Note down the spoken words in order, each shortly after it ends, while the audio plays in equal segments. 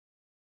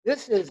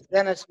This is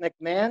Dennis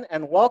McMahon,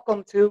 and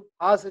welcome to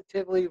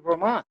Positively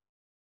Vermont.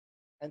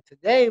 And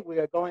today we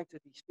are going to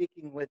be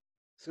speaking with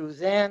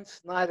Suzanne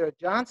Snyder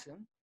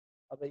Johnson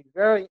of a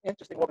very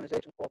interesting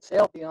organization called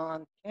Sail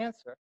Beyond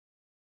Cancer,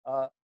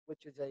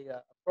 which is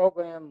a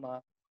program uh,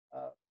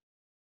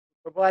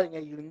 providing a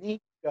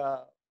unique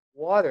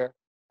water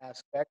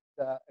aspect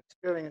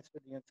experience for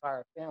the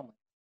entire family.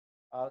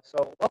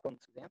 So welcome,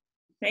 Suzanne.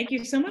 Thank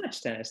you so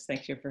much, Dennis.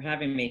 Thank you for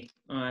having me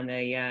on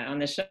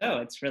the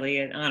show. It's really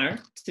an honor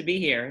to be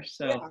here.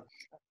 So, yeah,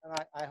 and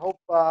I hope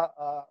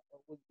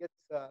we'll get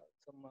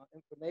some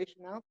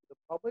information out to the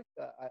public.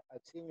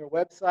 I've seen your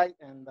website,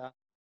 and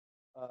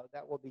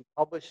that will be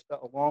published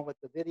along with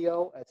the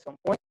video at some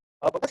point.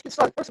 But let's get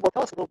started. First of all,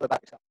 tell us a little bit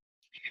about yourself.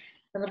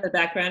 a little bit of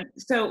background.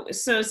 So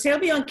Sail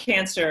Beyond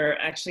Cancer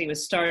actually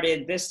was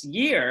started this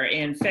year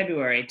in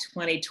February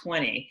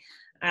 2020.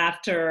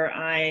 After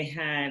I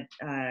had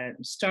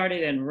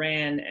started and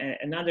ran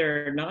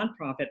another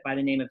nonprofit by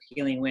the name of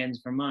Healing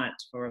Winds Vermont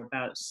for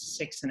about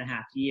 6.5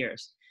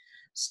 years.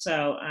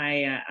 So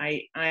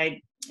I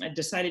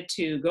decided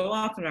to go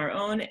off on our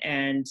own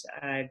and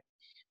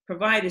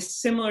provide a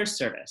similar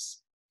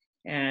service.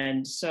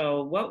 And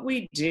so what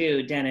we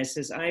do, Dennis,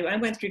 is I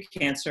went through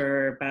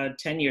cancer about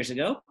 10 years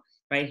ago,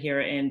 right here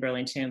in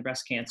Burlington,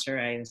 breast cancer.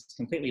 I was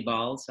completely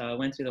bald, so I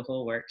went through the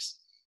whole works.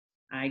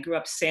 I grew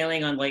up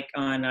sailing on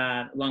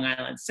Long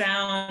Island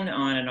Sound,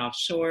 on and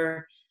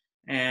offshore,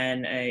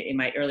 and in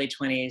my early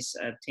 20s,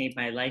 obtained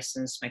my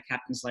license, my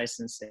captain's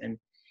license, and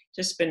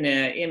just been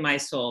in my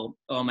soul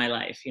all my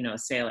life,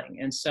 sailing.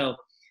 And so,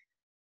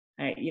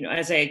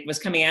 as I was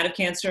coming out of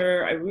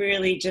cancer, I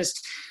really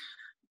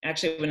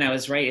actually, when I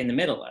was right in the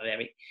middle of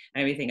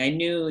everything, I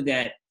knew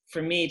that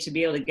for me to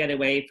be able to get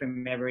away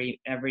from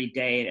every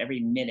day and every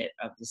minute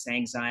of this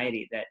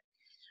anxiety that,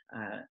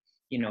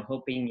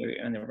 hoping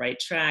you're on the right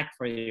track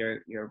for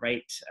your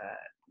right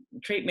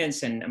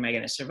treatments, and am I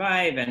going to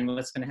survive, and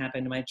what's going to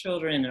happen to my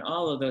children, and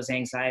all of those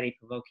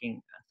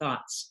anxiety-provoking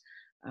thoughts.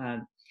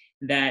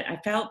 That I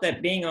felt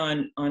that being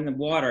on the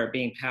water,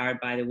 being powered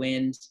by the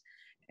wind,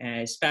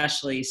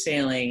 especially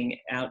sailing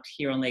out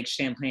here on Lake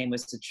Champlain,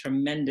 was a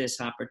tremendous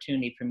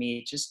opportunity for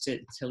me just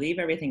to leave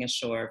everything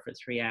ashore for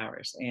 3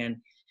 hours and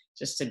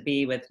just to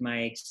be with my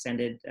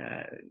extended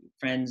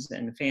friends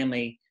and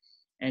family,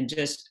 and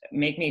just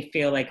make me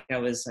feel like I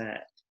was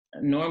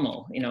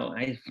normal,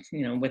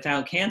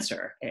 without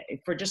cancer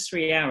for just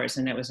 3 hours.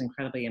 And that was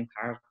incredibly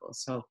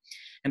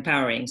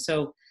empowering.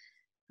 So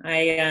I,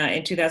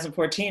 in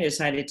 2014,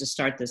 decided to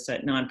start this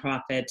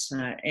nonprofit.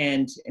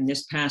 And in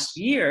this past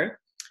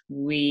year,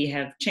 we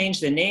have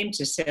changed the name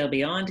to Sail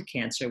Beyond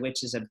Cancer,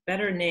 which is a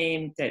better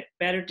name that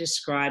better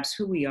describes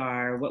who we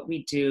are, what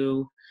we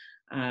do.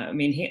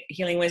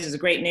 Healing Winds is a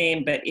great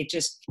name, but it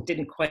just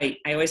didn't quite,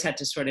 I always had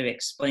to sort of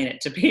explain it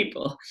to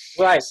people.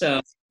 Right.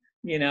 So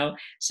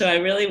I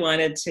really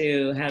wanted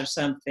to have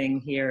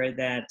something here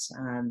that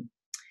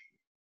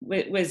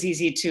was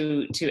easy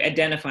to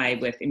identify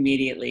with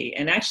immediately.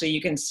 And actually,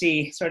 you can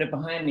see sort of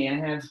behind me, I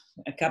have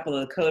a couple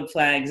of code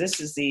flags. This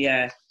is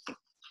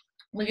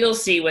you'll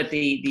see what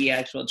the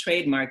actual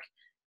trademark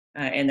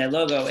and the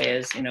logo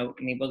is. We're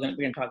going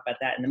to talk about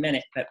that in a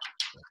minute, but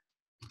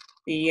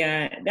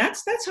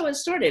that's how it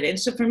started. And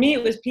so for me,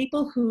 it was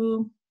people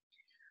who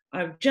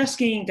are just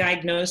getting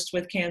diagnosed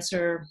with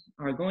cancer,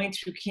 are going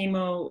through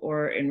chemo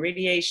or in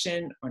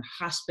radiation or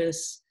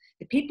hospice,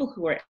 the people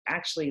who are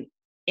actually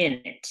in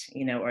it,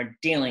 are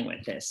dealing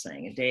with this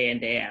thing day in,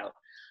 day out.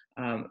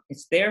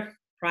 It's their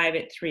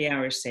private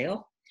 3-hour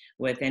sail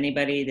with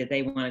anybody that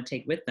they want to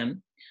take with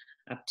them,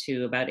 up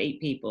to about 8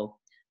 people.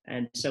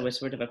 And so it's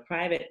sort of a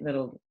private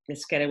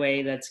let's get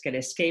away, let's get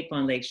escape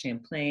on Lake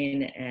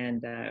Champlain,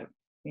 and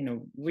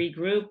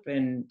regroup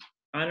and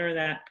honor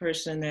that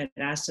person that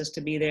asked us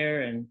to be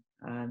there. And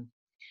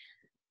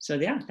that's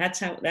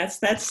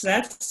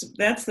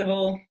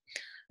the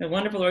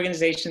wonderful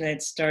organization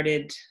that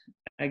started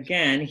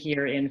again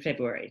here in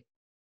February.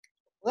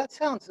 Well, that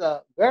sounds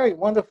very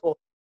wonderful.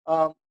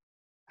 How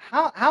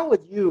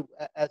would you,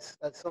 as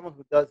someone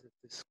who does it,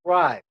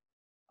 describe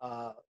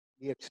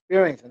the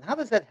experience, and how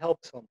does that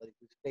help somebody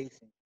who's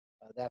facing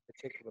that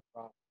particular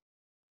problem?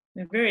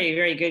 A very,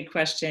 very good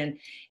question.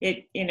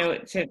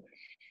 To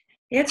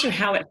answer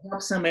how it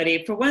helps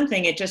somebody, for one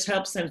thing, it just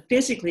helps them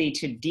physically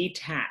to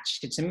detach.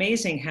 It's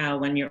amazing how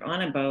when you're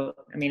on a boat,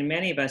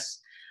 many of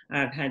us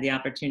have had the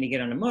opportunity to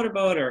get on a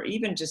motorboat or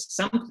even just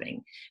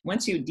something.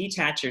 Once you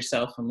detach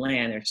yourself from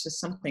land, there's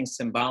just something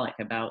symbolic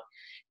about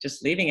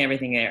just leaving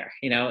everything there,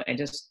 and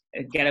just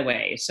get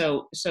away.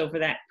 So for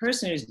that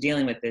person who's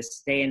dealing with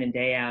this day in and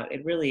day out,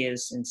 it really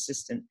is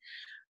insistent.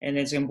 And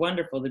it's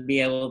wonderful to be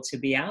able to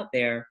be out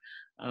there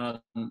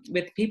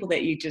with people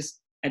that you just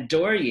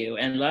adore you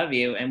and love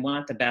you and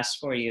want the best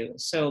for you.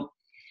 So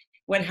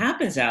what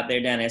happens out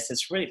there, Dennis,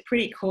 it's really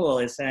pretty cool,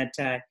 is that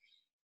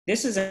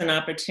this is an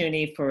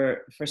opportunity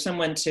for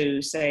someone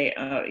to say,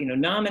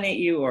 nominate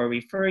you or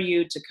refer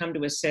you to come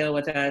to a sail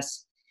with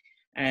us,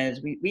 as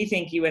we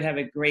think you would have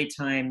a great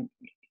time,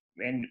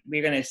 and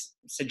we're going to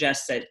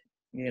suggest that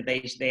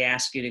they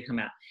ask you to come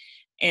out.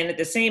 And at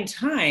the same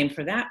time,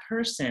 for that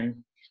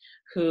person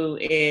who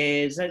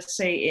is, let's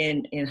say,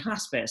 in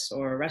hospice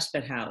or a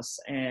respite house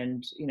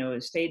and,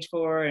 stage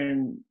 4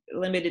 and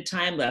limited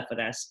time left with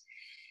us,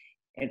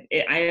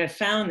 I have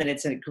found that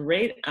it's a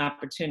great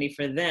opportunity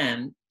for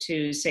them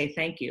to say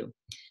thank you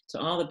to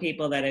all the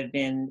people that have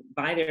been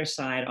by their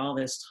side all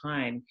this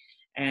time,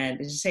 and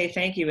to say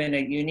thank you in a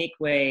unique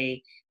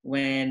way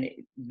when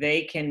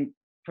they can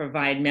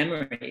provide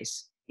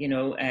memories.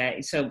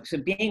 So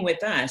being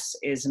with us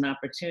is an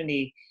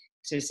opportunity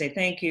to say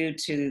thank you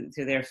to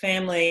their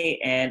family,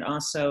 and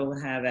also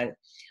have a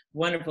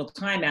wonderful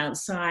time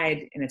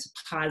outside, and it's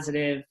a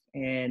positive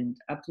and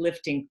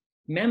uplifting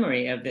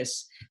memory of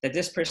this, that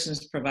this person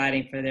is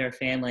providing for their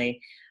family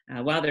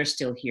while they're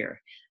still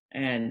here.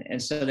 And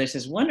so there's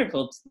this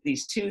wonderful,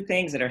 these two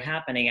things that are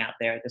happening out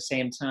there at the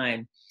same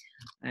time.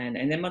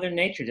 And then Mother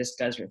Nature just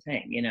does her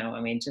thing,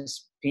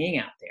 just being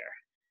out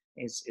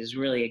there is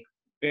really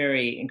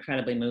very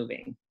incredibly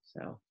moving.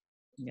 So,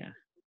 yeah.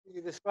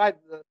 You described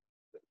the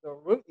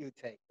route you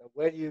take.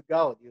 Where do you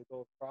go? Do you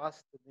go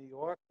across to New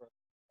York,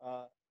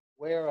 or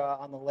where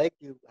on the lake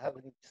do you have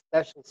any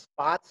special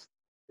spots?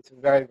 It's a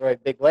very, very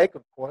big lake,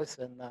 of course.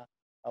 And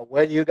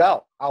where do you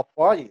go? How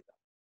far do you go?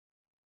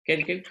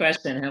 Good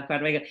question. How far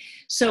do I go?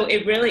 So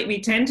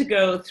we tend to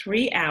go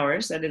 3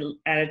 hours at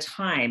a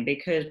time,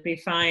 because we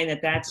find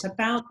that that's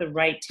about the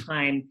right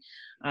time.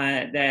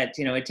 That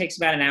it takes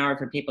about an hour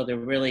for people to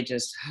really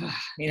just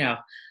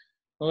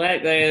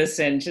let loose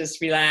and just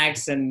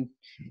relax and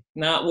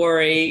not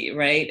worry,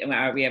 right?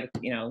 We have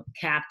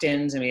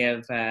captains, and we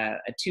have a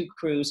 2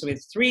 crew, so we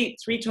have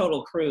three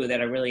total crew that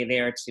are really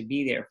there to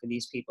be there for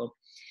these people.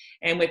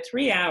 And with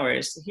 3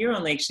 hours here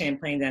on Lake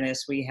Champlain,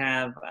 Dennis, we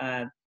have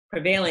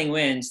prevailing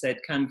winds that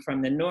come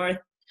from the north,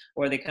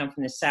 or they come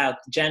from the south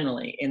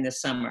generally in the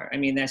summer. I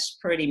mean, that's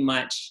pretty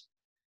much,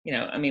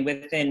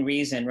 within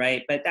reason,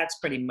 right? But that's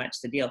pretty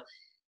much the deal.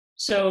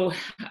 So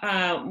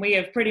we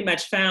have pretty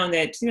much found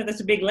that,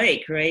 that's a big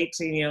lake, right?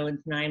 So,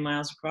 9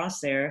 miles across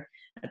there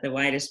at the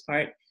widest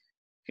part,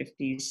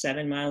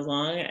 57 miles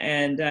long.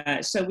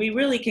 And so we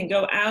really can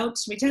go out.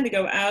 We tend to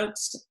go out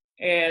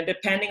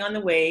depending on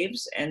the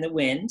waves and the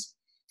wind.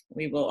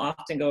 We will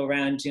often go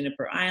around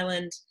Juniper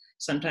Island,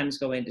 sometimes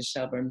go into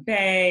Shelburne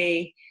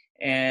Bay,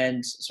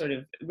 and sort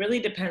of really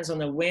depends on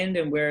the wind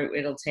and where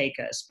it'll take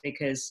us,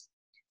 because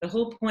the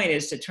whole point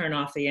is to turn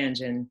off the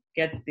engine,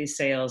 get the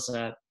sails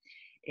up,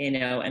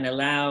 and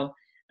allow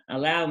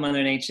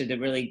Mother Nature to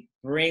really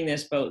bring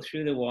this boat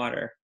through the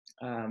water.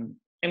 And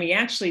we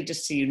actually,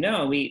 just so you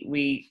know,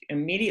 we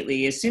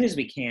immediately, as soon as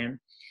we can,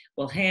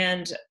 we'll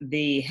hand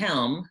the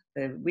helm,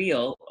 the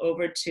wheel,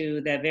 over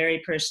to the very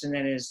person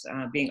that is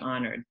being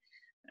honored,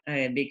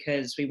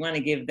 because we want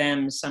to give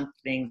them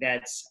something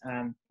that's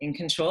in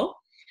control,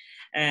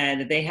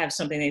 and that they have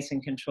something that's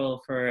in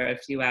control for a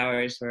few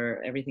hours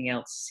where everything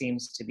else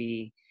seems to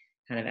be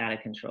kind of out of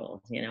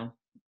control,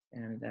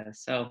 And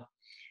so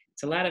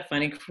it's a lot of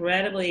fun,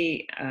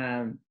 incredibly,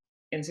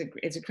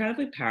 it's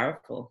incredibly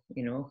powerful,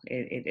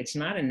 it's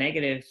not a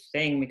negative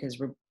thing, because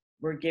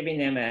we're giving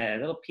them a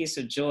little piece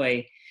of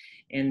joy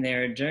in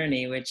their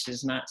journey, which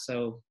is not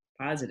so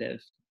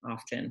positive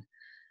often.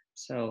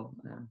 So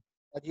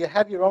Do you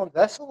have your own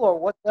vessel, or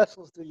what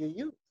vessels do you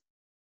use?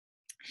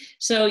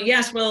 So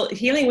yes, well,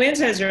 Healing Winds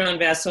has their own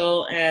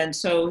vessel, and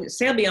so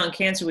Sail Beyond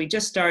Cancer, we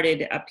just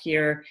started up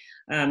here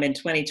in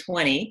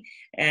 2020,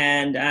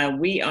 and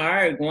we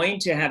are going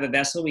to have a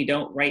vessel. We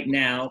don't right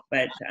now,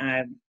 but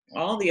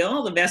all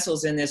the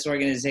vessels in this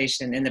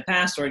organization, in the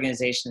past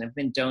organization, have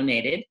been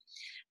donated,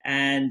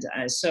 and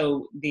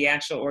so the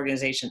actual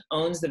organization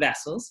owns the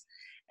vessels.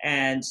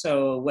 And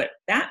so what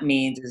that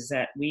means is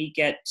that we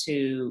get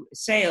to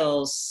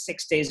sail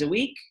 6 days a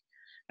week,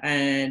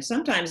 and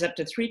sometimes up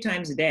to 3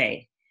 times a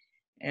day.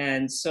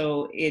 And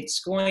so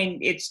it's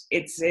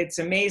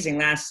amazing.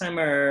 Last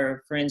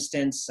summer, for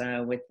instance,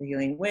 with the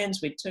Healing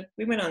Winds,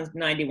 we went on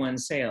 91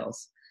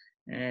 sails,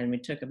 and we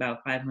took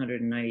about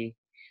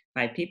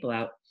 595 people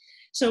out.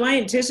 So I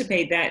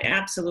anticipate that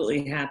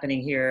absolutely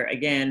happening here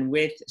again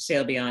with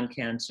Sail Beyond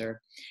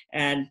Cancer.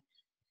 And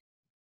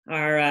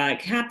our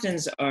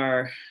captains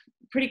are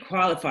pretty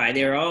qualified.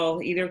 They're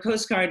all either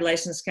Coast Guard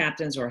licensed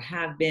captains or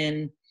have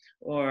been,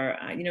 or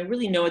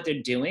really know what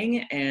they're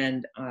doing.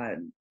 And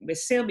with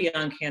Sail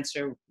Beyond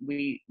Cancer,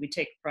 we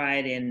take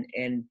pride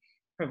in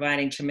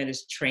providing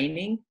tremendous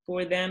training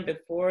for them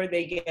before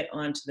they get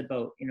onto the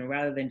boat.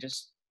 Rather than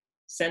just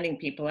sending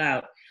people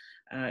out,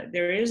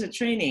 there is a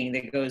training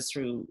that goes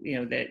through.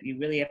 That you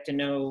really have to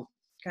know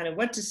kind of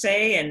what to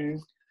say and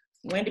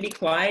when to be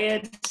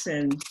quiet,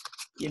 and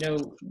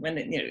when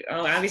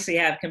obviously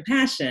have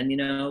compassion.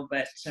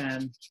 But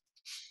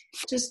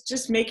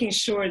just making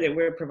sure that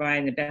we're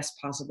providing the best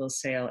possible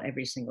sail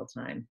every single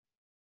time.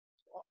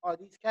 Are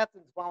these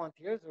captains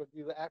volunteers, or do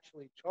you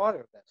actually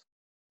charter vessels?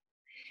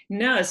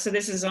 No, so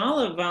this is all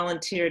a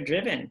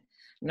volunteer-driven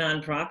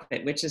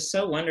nonprofit, which is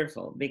so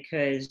wonderful,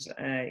 because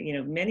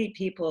many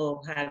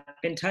people have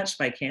been touched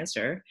by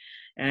cancer.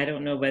 I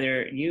don't know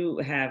whether you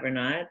have or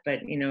not, but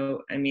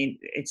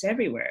it's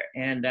everywhere.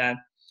 And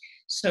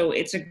So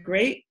it's a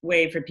great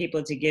way for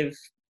people to give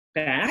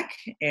back,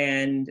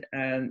 and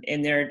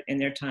in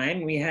their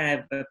time. We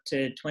have up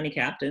to 20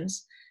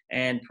 captains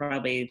and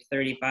probably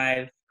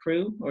 35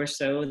 crew or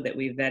so that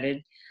we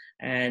vetted,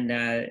 and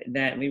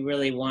that we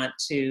really want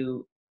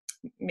to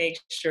make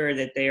sure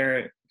that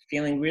they're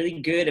feeling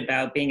really good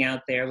about being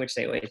out there, which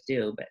they always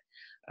do.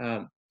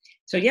 But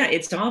so yeah,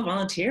 it's all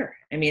volunteer.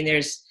 I mean,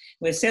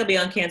 with Sail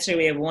Beyond Cancer,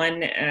 we have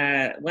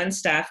one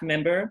staff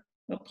member.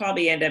 We'll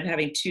probably end up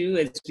having two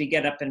as we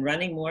get up and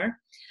running more.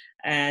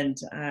 And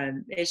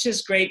it's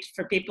just great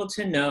for people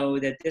to know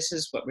that this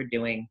is what we're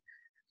doing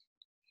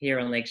here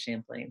on Lake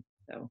Champlain.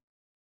 So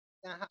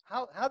Now,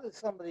 how does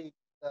somebody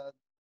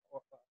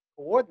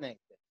coordinate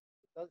this?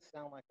 It does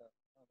sound like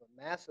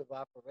a massive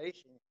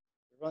operation.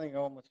 You're running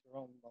almost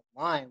your own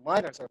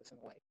liner service in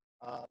a way.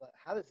 But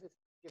how does this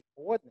get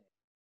coordinated?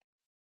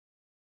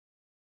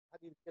 How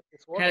do you get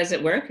this how organized? does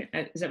it work?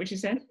 Is that what you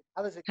said?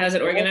 How does it How's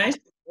get it organized?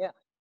 Yeah.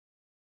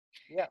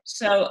 Yeah.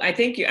 So I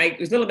think it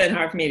was a little bit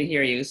hard for me to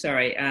hear you.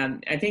 Sorry.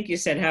 I think you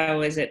said,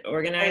 how is it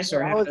organized,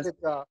 or How is it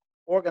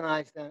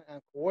organized and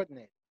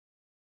coordinated?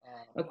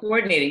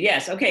 Coordinated?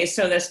 Yes. Okay.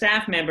 So the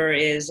staff member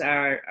is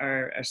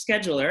our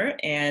scheduler,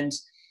 and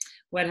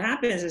what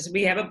happens is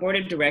we have a board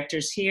of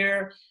directors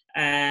here,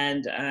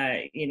 and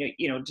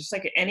just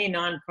like any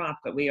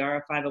nonprofit, we are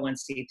a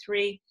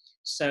 501c3.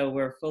 So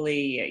we're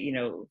fully,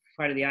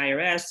 part of the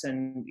IRS,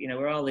 and,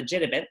 we're all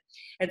legitimate.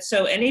 And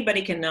so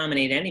anybody can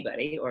nominate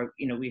anybody, or,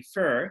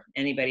 refer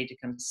anybody to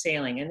come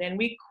sailing. And then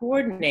we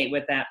coordinate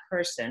with that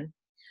person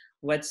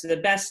what's the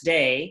best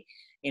day,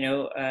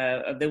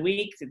 of the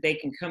week that they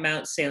can come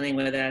out sailing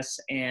with us.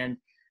 And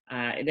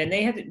then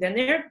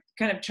they're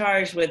kind of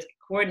charged with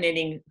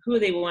coordinating who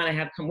they want to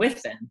have come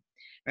with them.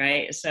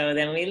 Right. So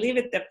then we leave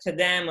it up to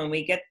them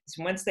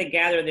once they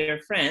gather their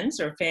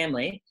friends or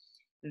family,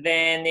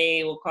 then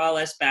they will call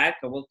us back,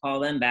 or we'll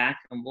call them back,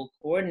 and we'll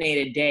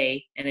coordinate a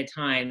day and a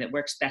time that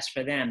works best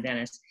for them,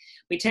 Dennis.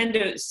 We tend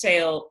to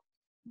sail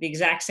the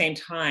exact same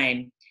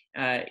time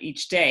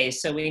each day.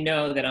 So we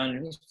know that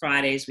on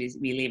Fridays, we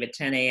leave at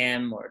 10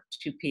 a.m. or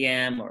 2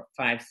 p.m. or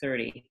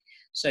 5:30.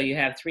 So you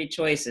have three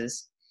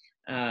choices.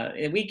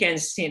 The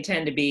weekends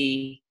tend to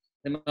be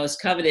the most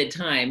coveted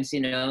times,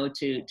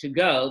 to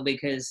go,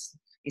 because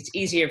it's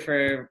easier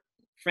for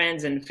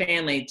friends and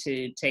family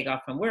to take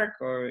off from work,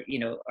 or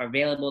are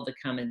available to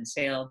come and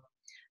sail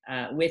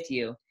with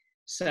you.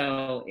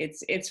 So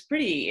it's a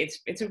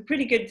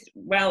pretty good,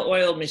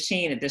 well-oiled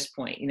machine at this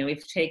point.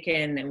 We've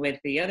taken, with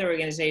the other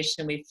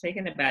organization, we've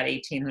taken about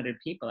 1,800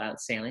 people out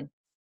sailing.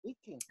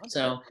 1,800.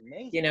 So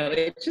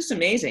it's just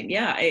amazing.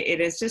 Yeah, it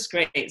is just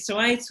great. So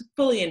I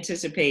fully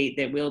anticipate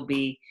that we'll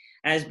be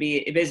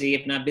busy,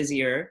 if not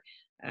busier,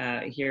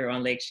 here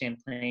on Lake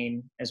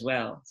Champlain as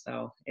well.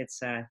 So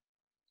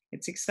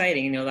it's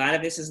exciting. A lot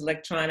of this is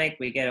electronic.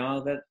 We get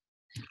all the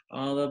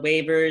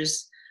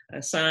waivers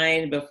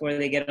signed before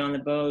they get on the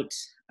boat.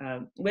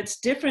 What's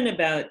different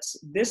about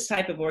this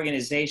type of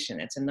organization,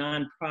 it's a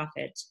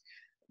nonprofit,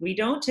 we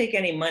don't take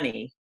any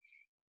money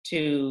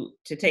to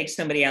take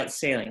somebody out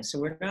sailing. So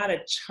we're not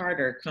a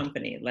charter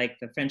company like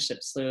the Friendship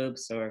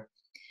Sloops or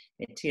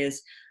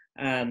Matias,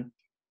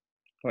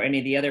 or any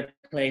of the other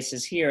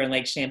places here in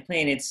Lake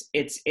Champlain.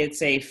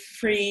 It's a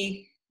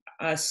free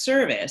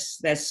service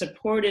that's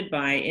supported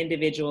by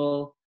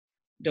individual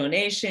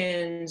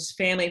donations,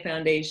 family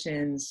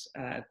foundations,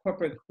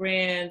 corporate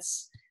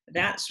grants,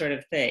 that sort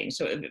of thing.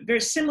 So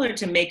very similar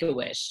to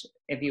Make-A-Wish,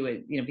 if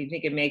you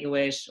think of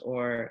Make-A-Wish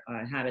or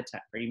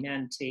Habitat for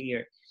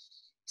Humanity,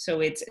 so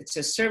it's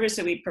a service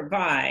that we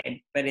provide,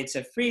 but it's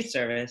a free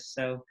service.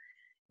 So,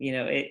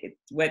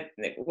 what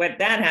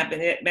that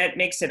happened, that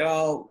makes it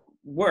all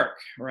work,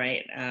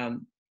 right?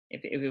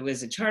 If it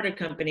was a charter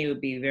company, it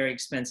would be very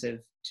expensive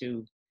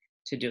to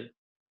do.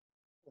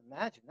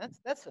 Imagine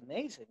that's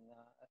amazing.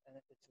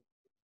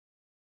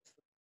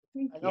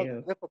 And I know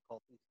the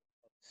difficulties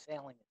of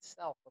sailing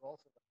itself, but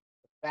also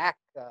the back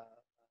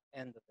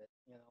end of it.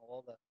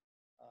 All the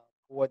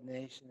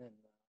coordination, and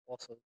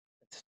also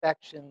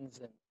inspections,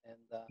 and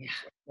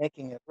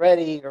making it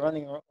ready, or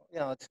running.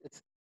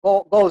 It's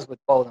goes with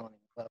boat owning.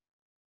 But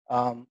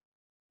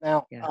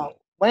now,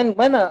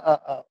 when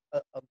a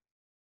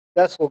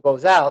vessel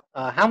goes out,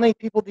 how many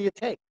people do you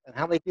take, and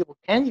how many people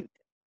can you take?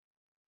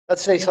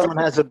 Let's say someone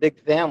has a big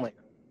family,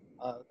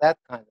 that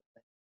kind of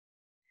thing.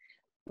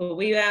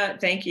 Well,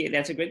 thank you.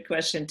 That's a good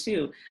question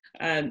too.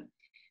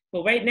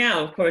 Well, right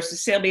now, of course, the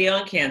Sail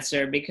Beyond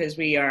Cancer, because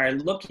we are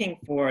looking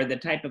for the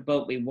type of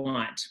boat we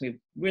want. We've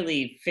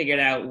really figured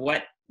out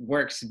what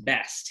works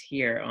best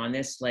here on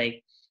this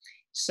lake.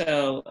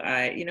 So,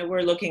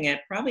 we're looking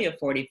at probably a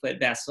 40-foot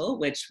vessel,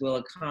 which will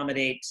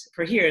accommodate,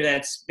 for here,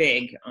 that's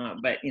big.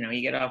 But,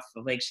 you get off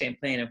of Lake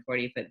Champlain, a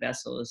 40-foot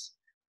vessel is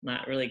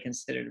not really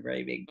considered a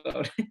very big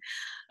boat.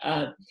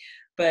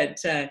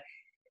 But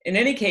in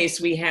any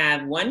case, we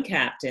have one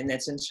captain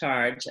that's in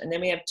charge, and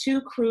then we have two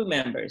crew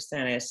members,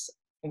 Dennis,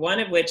 one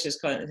of which is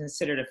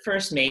considered a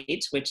first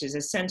mate, which is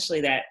essentially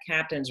that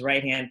captain's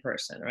right-hand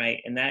person,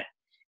 right? And that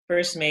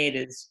first mate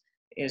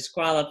is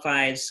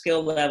qualified,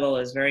 skill level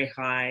is very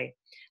high.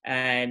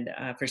 and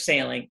for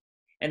sailing.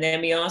 And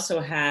then we also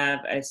have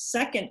a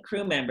second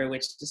crew member,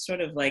 which is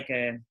sort of like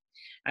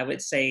I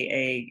would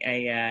say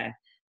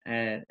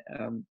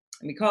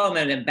we call him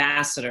an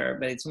ambassador,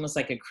 but it's almost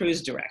like a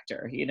cruise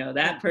director.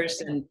 That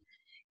person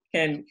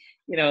can,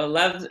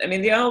 loves, I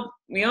mean,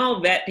 we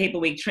all vet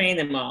people, we train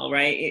them all,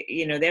 right?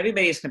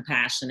 Everybody is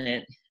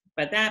compassionate,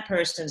 but that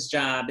person's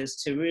job is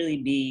to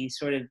really be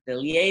sort of the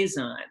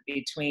liaison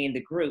between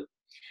the group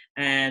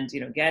and,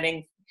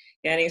 getting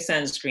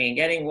sunscreen,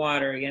 getting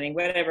water, getting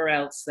whatever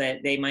else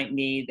that they might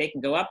need. They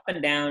can go up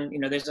and down,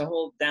 there's a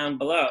whole down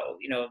below,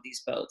 of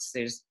these boats.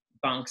 There's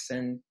bunks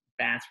and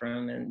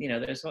bathroom and,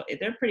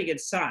 they're pretty good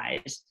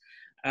size.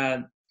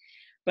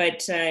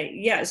 But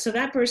so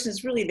that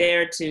person's really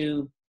there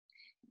to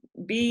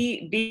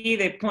be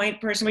the point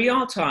person. We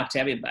all talk to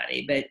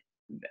everybody, but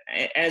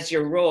as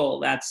your role,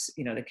 that's,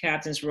 the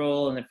captain's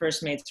role and the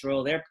first mate's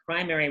role. Their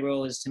primary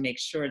role is to make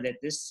sure that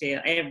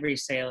every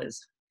sail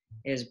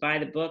is by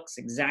the books,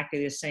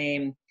 exactly the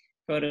same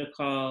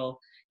protocol,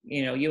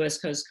 U.S.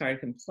 Coast Guard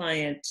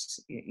compliant.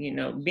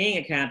 Being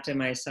a captain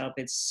myself,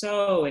 it's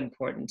so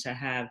important to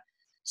have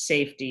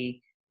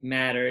safety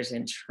matters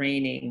and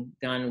training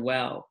done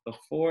well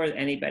before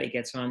anybody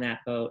gets on that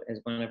boat as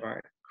one of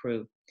our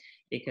crew,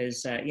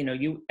 because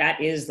that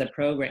is the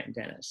program,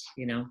 Dennis.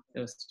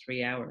 Those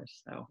 3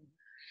 hours. So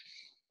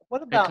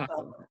what about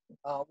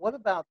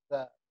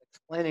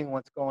explaining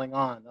what's going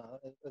on?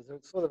 Is there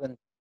sort of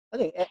I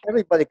think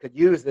everybody could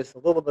use this, a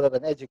little bit of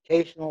an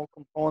educational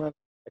component,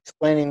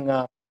 explaining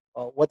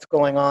what's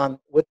going on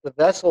with the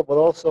vessel, but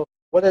also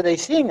what are they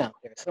seeing out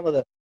there? Some of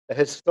the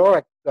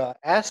historic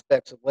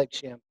aspects of Lake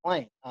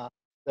Champlain.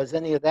 Does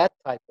any of that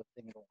type of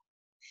thing go on?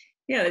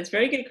 Yeah, that's a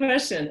very good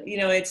question.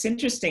 It's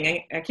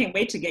interesting. I can't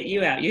wait to get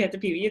you out. You have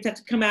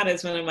to come out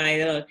as one of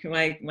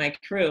my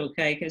crew,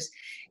 okay? Because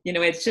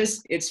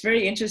it's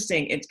very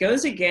interesting. It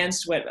goes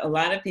against what a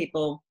lot of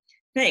people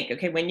think.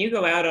 Okay, when you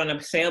go out on a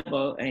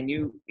sailboat and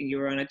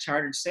you're on a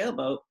chartered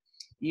sailboat,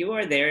 you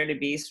are there to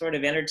be sort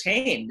of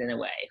entertained in a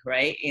way,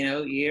 right?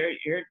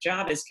 Your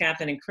job as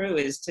captain and crew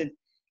is to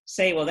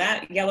say, well,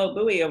 that yellow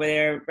buoy over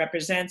there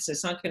represents a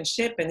sunken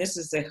ship, and this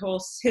is the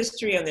whole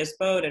history on this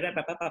boat.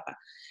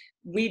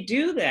 We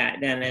do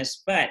that,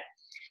 Dennis, but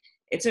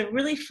it's a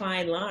really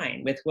fine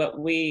line with what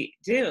we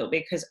do,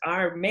 because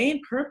our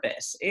main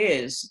purpose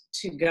is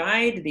to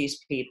guide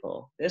these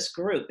people, this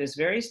group, this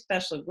very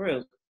special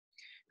group,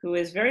 who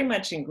is very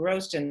much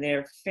engrossed in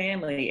their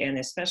family and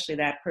especially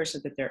that person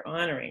that they're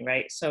honoring,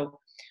 right? So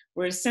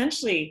we're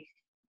essentially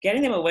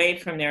getting them away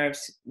from their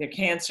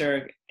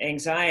cancer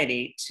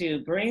anxiety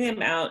to bring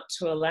them out,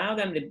 to allow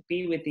them to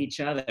be with each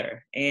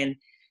other. And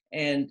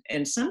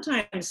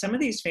sometimes some of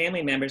these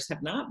family members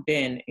have not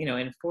been,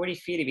 in 40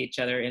 feet of each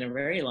other in a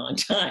very long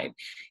time,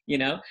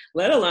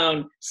 let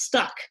alone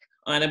stuck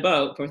on a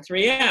boat for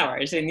 3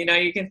 hours. And,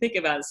 you can think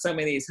about some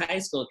of these high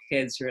school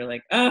kids who are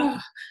like, oh,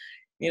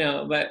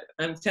 but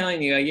I'm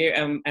telling you,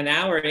 an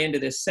hour into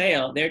this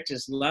sail, they're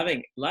just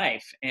loving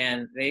life.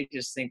 And they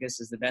just think this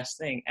is the best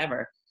thing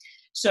ever.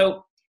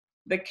 So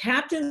the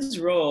captain's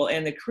role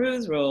and the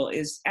crew's role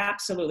is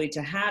absolutely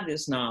to have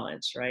this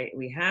knowledge, right?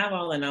 We have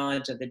all the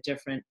knowledge of the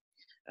different,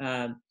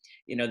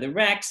 the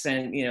wrecks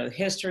and, the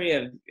history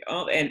of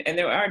all, and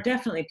there are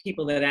definitely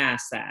people that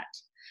ask that.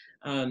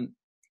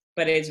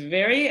 But it's a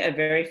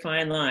very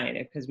fine line,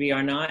 because we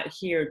are not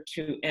here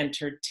to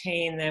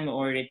entertain them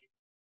or to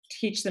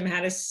teach them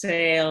how to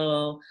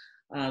sail.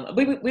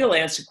 We'll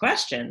answer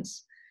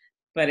questions,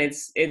 but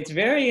it's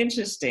very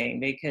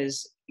interesting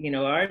because,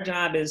 our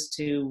job is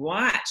to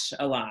watch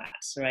a lot,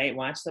 right?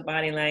 Watch the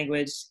body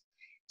language.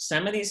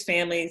 Some of these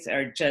families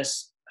are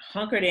just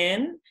hunkered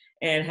in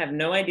and have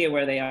no idea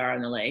where they are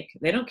on the lake.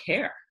 They don't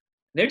care.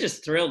 They're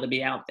just thrilled to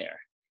be out there.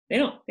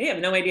 They have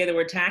no idea that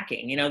we're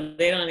tacking.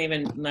 They don't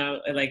even know,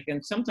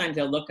 and sometimes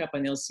they'll look up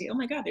and they'll see, oh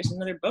my God, there's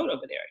another boat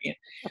over there.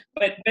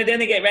 But then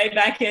they get right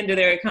back into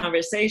their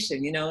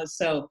conversation,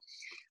 so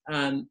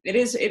it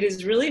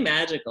is really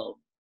magical,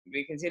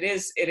 because it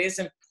is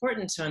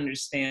important to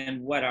understand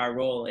what our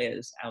role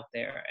is out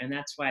there. And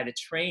that's why the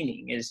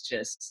training is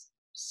just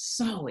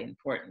so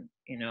important,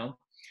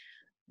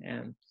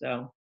 And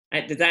so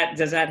does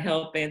that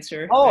help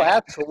answer? Oh,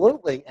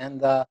 absolutely.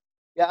 And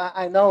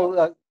I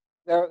know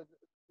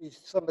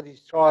some of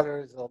these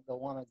charters, they'll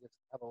want to just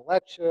have a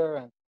lecture,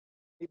 and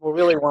people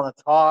really want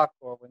to talk,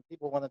 or when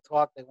people want to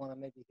talk, they want to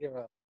maybe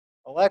hear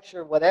a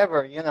lecture,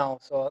 whatever,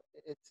 So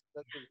it's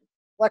the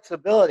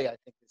flexibility, I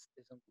think, is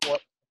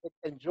important.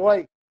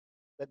 Enjoy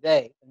the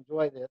day,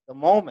 enjoy the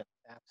moment.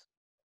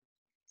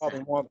 Absolutely, probably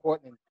more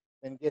important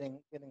than getting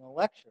a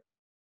lecture.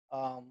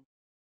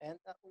 And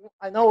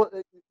I know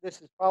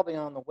this is probably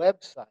on the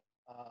website,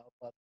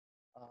 but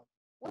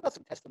what about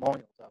some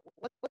testimonials?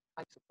 What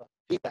types of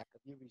feedback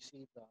have you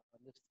received on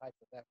this type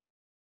of effort?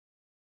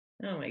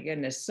 Oh my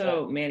goodness,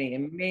 so many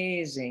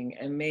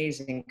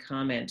amazing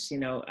comments.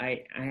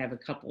 I have a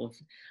couple of,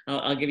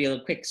 I'll give you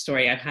a quick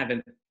story. I have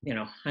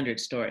 100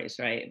 stories,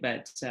 right?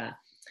 But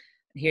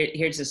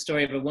here's a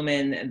story of a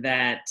woman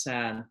that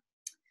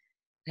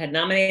had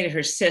nominated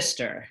her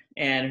sister,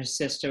 and her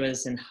sister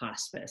was in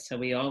hospice. So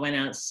we all went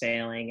out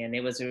sailing, and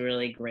it was a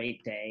really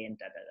great day, and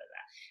da da da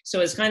da. So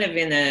it was kind of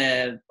in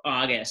the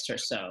August or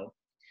so.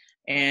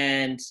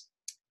 And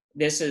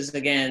this is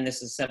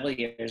several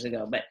years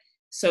ago. But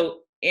so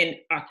in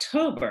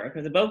October,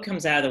 because the boat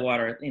comes out of the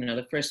water,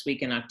 the first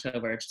week in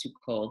October, it's too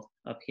cold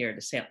up here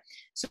to sail.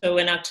 So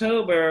in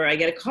October, I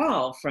get a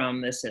call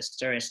from the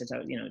sister, and she says,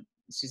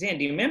 Suzanne,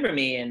 do you remember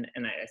me? And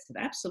I said,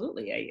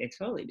 absolutely, I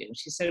totally do.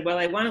 She said, well,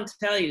 I want to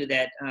tell you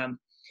that,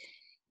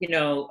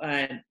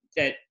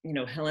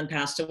 Helen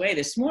passed away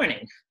this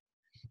morning.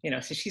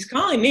 So she's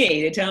calling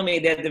me to tell me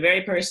that the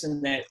very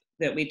person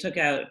that we took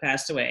out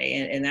passed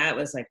away. And that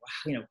was like,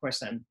 wow, of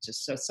course, I'm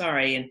just so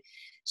sorry. And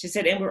she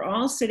said, and we're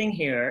all sitting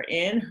here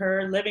in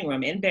her living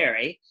room in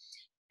Barrie,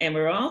 and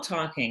we're all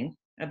talking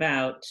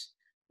about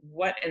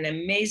what an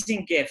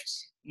amazing gift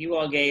you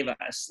all gave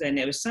us. And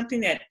it was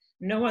something that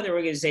no other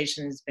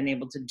organization has been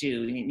able to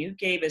do. And you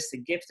gave us the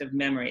gift of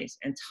memories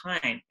and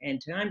time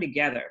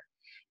together.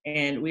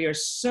 And we are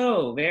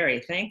so very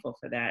thankful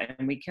for that.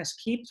 And we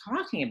just keep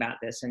talking about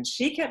this. And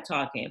she kept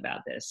talking about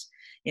this,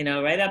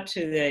 right up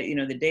to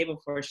the day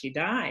before she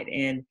died.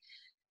 And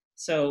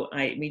so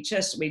we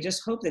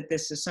just hope that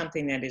this is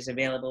something that is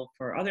available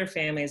for other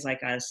families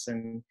like us.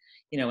 And,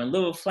 in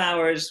lieu of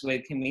flowers,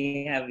 can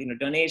we have,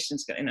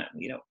 donations?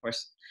 Of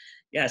course,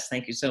 yes,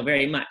 thank you so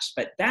very much.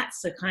 But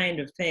that's the kind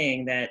of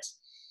thing that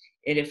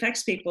it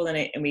affects people,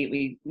 and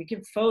we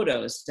give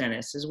photos,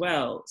 Dennis, as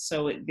well.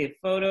 So the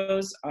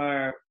photos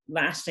are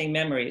lasting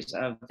memories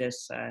of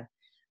this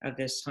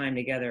time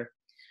together.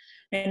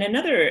 And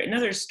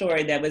another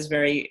story that was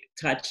very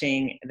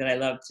touching that I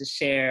love to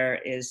share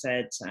is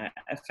that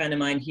a friend of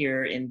mine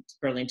here in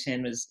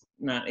Burlington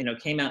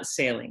came out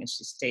sailing, and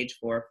she's stage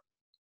 4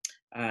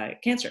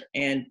 cancer,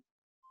 and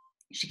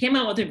she came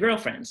out with her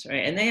girlfriends,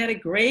 right? And they had a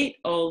great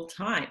old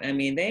time. I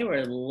mean, they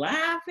were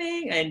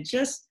laughing and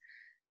just,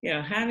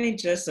 having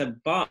just a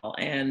ball.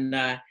 And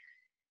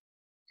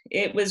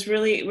it was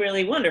really,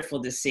 really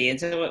wonderful to see. And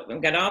so we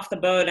got off the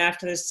boat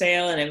after the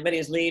sail, and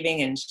everybody's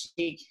leaving, and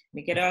we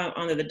get out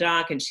onto the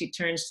dock, and she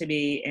turns to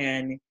me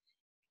and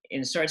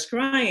starts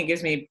crying and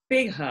gives me a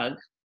big hug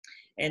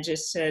and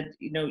just said,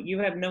 you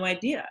have no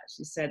idea.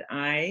 She said,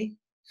 I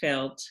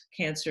felt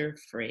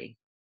cancer-free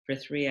for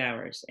 3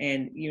 hours.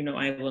 And,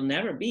 I will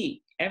never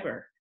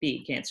ever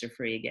be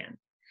cancer-free again.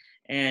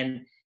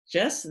 And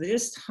just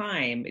this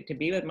time to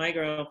be with my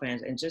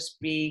girlfriends and just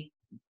be,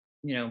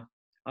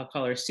 I'll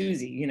call her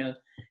Susie,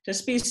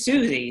 just be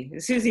Susie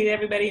that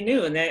everybody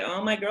knew. And that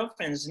all my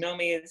girlfriends know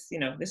me as,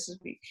 this is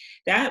me.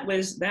 That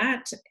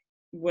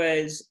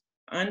was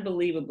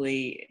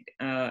unbelievably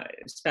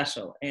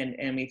special.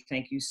 And we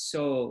thank you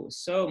so,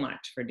 so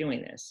much for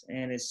doing this.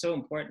 And it's so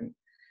important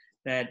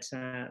that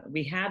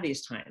we have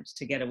these times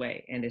to get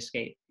away and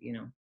escape,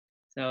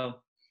 So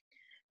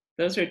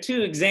those are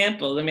 2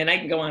 examples. I mean, I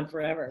can go on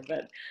forever,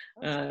 but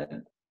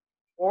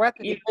we're at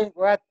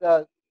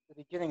the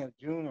beginning of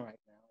June right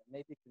now.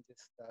 Maybe you can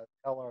just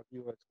tell our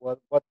viewers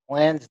what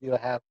plans do you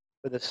have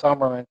for the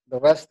summer and the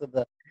rest of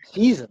the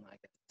season, I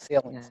guess,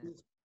 sailing season.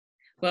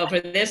 Well, for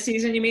this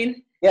season, you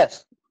mean?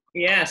 Yes.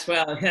 Yes.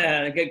 Well,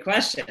 good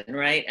question,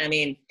 right? I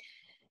mean,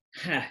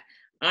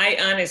 I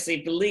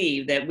honestly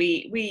believe that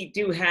we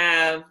do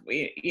have,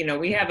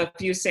 we have a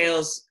few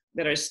sails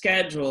that are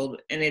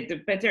scheduled,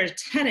 but they're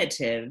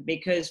tentative,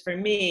 because for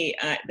me,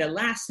 the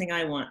last thing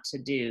I want to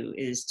do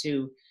is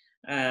to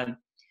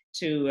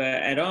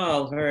at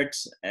all hurt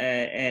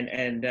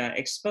and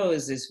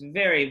expose this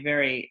very,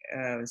 very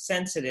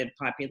sensitive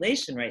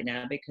population right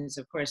now, because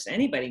of course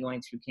anybody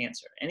going through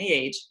cancer, any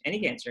age, any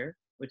cancer,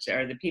 which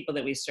are the people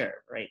that we serve,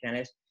 right,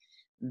 Dennis?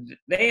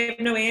 They have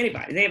no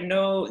antibody.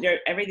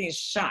 Everything's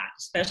shot,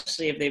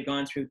 especially if they've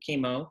gone through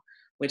chemo,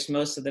 which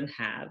most of them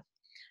have.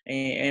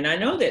 And I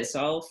know this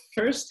all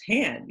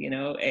firsthand,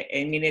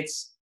 I mean,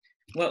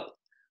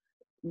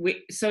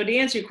 so to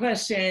answer your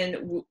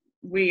question,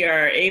 we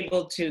are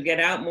able to get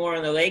out more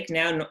on the lake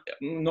now,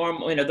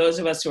 normal, those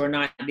of us who are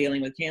not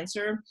dealing with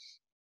cancer,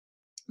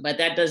 but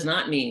that does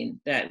not mean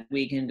that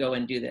we can go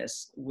and do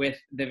this with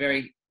the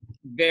very,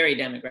 very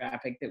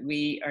demographic that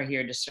we are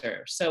here to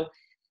serve. So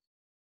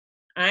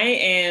I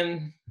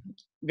am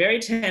very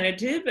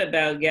tentative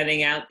about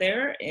getting out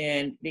there,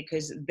 and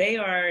because they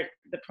are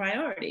the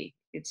priority.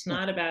 It's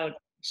not about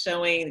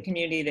showing the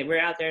community that we're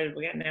out there,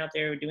 we're getting out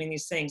there, we're doing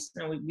these things.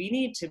 No, we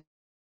need to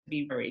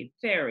be very,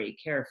 very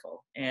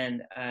careful.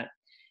 And,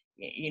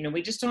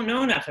 we just don't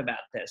know enough about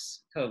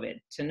this COVID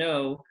to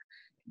know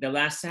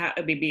it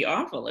would be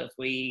awful if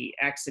we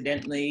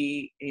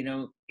accidentally,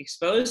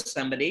 expose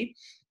somebody.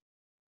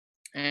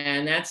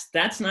 And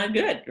that's not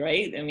good,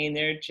 right? I mean,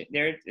 their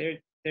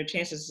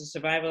chances of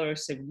survival are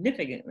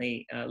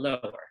significantly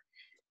lower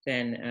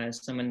than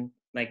someone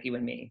like you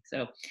and me.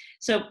 So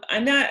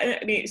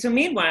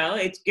meanwhile,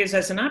 it gives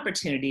us an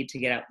opportunity to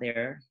get out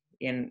there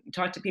and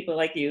talk to people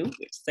like you.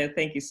 So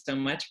thank you so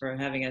much for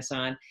having us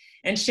on,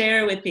 and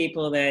share with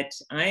people that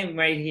I am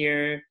right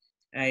here.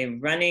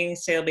 I'm running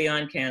Sail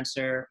Beyond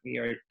Cancer. We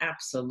are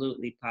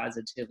absolutely,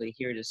 positively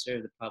here to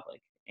serve the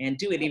public. and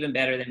do it even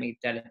better than we've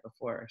done it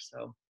before.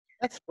 So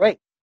That's great.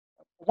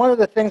 One of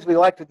the things we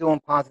like to do in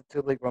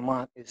Positively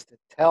Vermont is to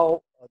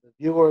tell the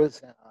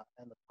viewers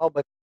and the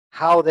public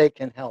how they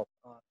can help,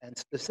 and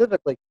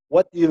specifically,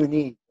 what do you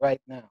need right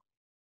now?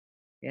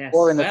 yes,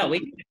 Or in the well,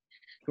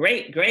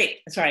 great.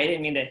 Sorry, I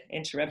didn't mean to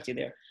interrupt you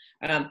there.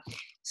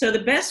 So the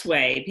best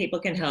way people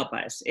can help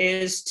us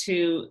is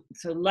to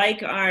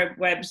like our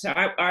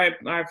website,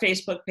 our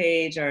Facebook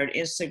page, our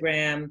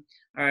Instagram,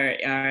 our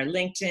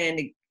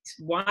LinkedIn,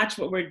 watch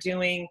what we're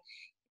doing,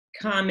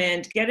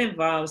 comment, get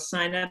involved,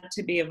 sign up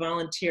to be a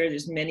volunteer.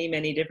 There's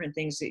many different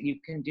things that you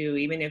can do,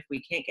 even if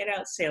we can't get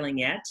out sailing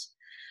yet.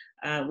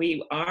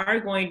 We are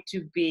going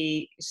to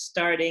be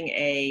starting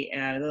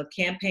a little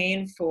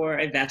campaign for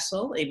a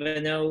vessel,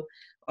 even though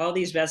all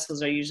these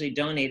vessels are usually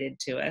donated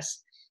to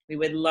us. We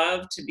would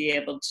love to be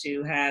able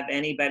to have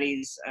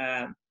anybody's,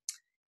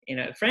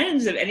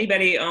 friends of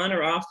anybody on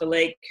or off the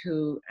lake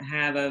who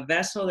have a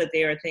vessel that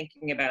they are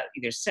thinking about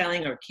either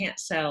selling or can't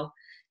sell,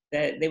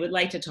 that they would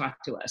like to talk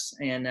to us.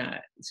 And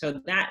so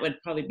that would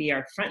probably be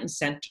our front and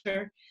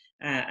center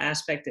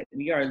aspect, that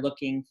we are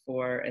looking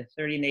for a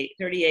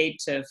 38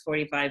 to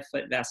 45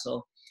 foot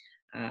vessel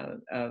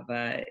of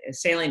a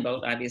sailing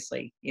boat,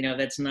 obviously,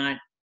 that's not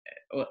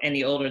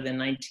any older than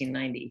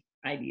 1990,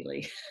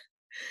 ideally.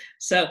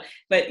 So,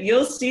 but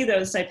you'll see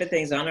those type of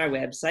things on our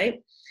website.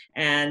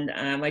 And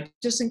I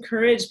just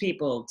encourage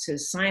people to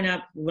sign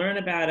up, learn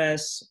about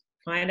us,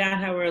 find out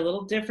how we're a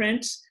little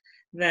different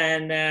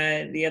than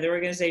the other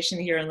organization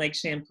here in Lake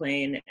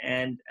Champlain,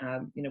 and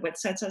what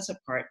sets us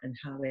apart and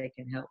how they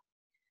can help.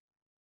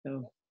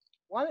 So,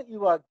 why don't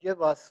you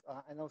give us,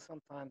 I know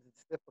sometimes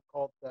it's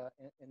difficult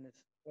in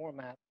this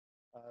format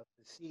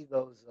to see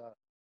those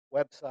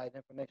website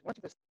information. Why don't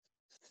you just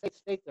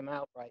state them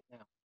out right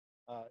now,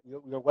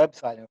 your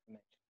website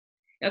information.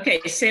 Okay,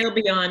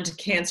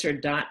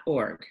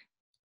 sailbeyondcancer.org.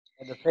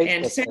 And the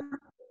Facebook page.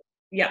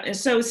 And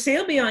so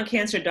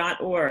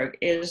sailbeyondcancer.org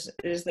is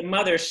the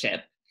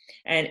mothership.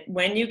 And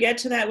when you get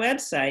to that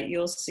website,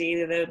 you'll see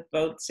the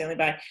boat sailing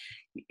by.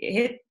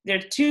 There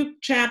are two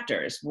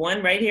chapters,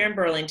 one right here in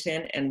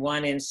Burlington and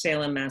one in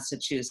Salem,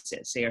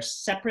 Massachusetts. They are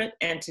separate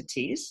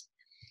entities.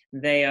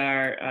 They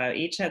are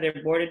each have their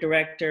board of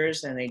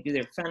directors, and they do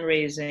their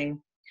fundraising.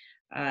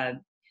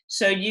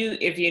 So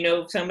if you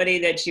know somebody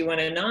that you want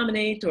to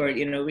nominate or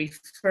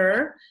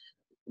refer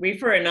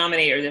and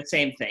nominate are the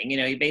same thing.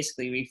 You're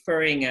basically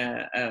referring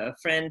a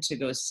friend to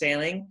go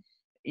sailing.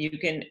 You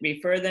can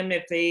refer them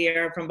if they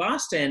are from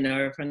Boston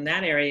or from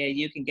that area.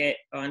 You can get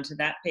onto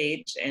that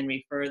page and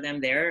refer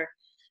them there.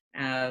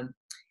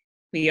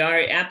 We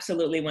are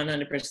absolutely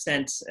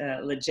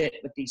 100% legit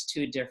with these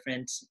two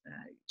different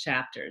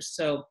chapters.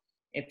 So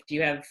if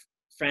you have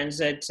friends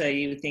that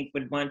you think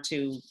would want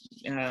to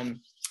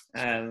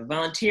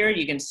volunteer,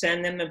 you can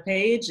send them a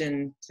page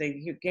and say,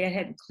 you go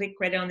ahead and click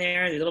right on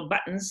there. The little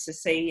buttons to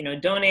say,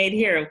 donate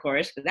here, of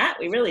course, but that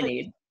we really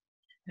need.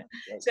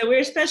 So we're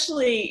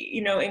especially,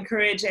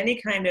 encourage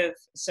any kind of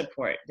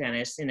support,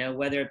 Dennis,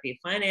 whether it be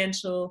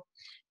financial,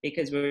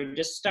 because we're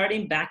just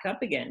starting back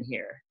up again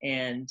here.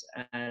 And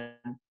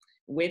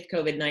with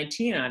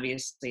COVID-19,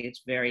 obviously,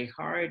 it's very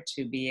hard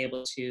to be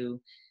able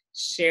to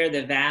share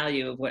the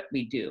value of what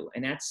we do.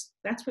 And that's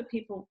what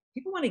people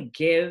want to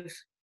give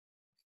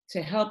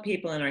to help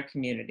people in our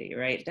community,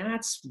 right?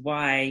 That's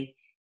why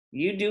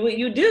you do what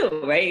you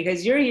do, right?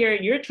 Because you're here,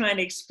 you're trying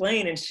to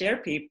explain and share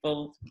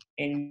people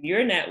in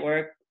your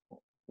network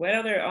what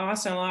other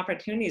awesome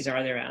opportunities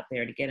are there out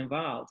there to get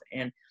involved.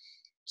 And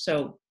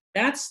so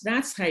that's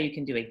how you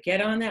can do it.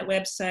 Get on that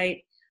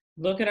website,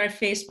 look at our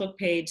Facebook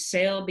page,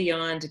 Sail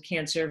Beyond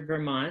Cancer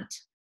Vermont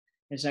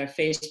is our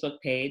Facebook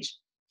page.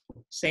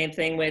 Same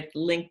thing with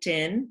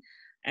LinkedIn,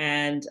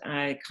 and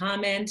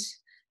comment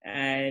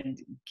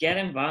and get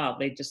involved.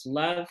 They just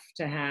love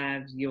to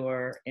have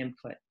your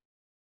input.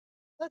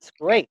 That's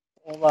great.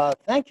 Well,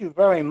 thank you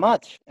very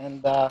much.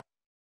 And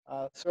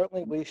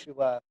certainly wish you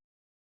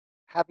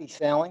happy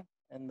sailing.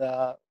 And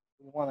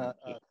we want to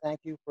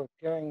thank you for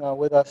appearing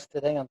with us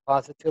today on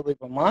Positively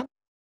Vermont.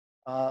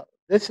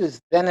 This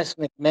is Dennis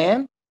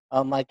McMahon.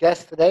 My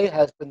guest today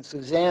has been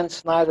Suzanne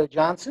Snyder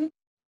Johnson,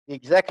 the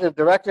Executive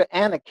Director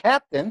and a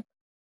Captain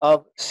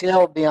of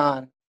Sail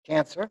Beyond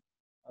Cancer,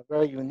 a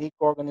very unique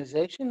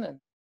organization. And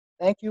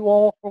thank you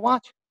all for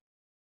watching.